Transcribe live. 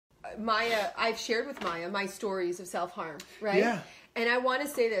Maya, I've shared with Maya my stories of self-harm, right? Yeah. And I want to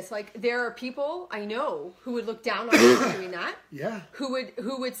say this, like, there are people I know who would look down on you for doing that. Yeah. Who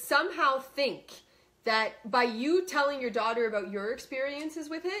would somehow think that by you telling your daughter about your experiences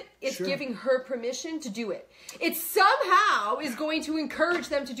with it, it's giving her permission to do it. It somehow is going to encourage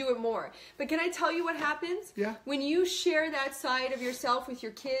them to do it more. But can I tell you what happens? Yeah. When you share that side of yourself with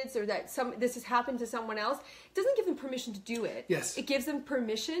your kids, or that this has happened to someone else, it doesn't give them permission to do it. Yes. It gives them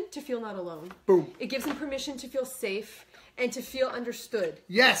permission to feel not alone. Boom. It gives them permission to feel safe and to feel understood.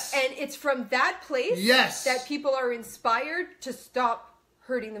 Yes. And it's from that place that people are inspired to stop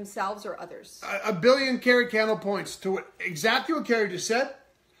hurting themselves or others. A billion Carrie Candle points to exactly what Carrie just said.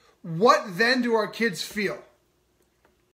 What then do our kids feel?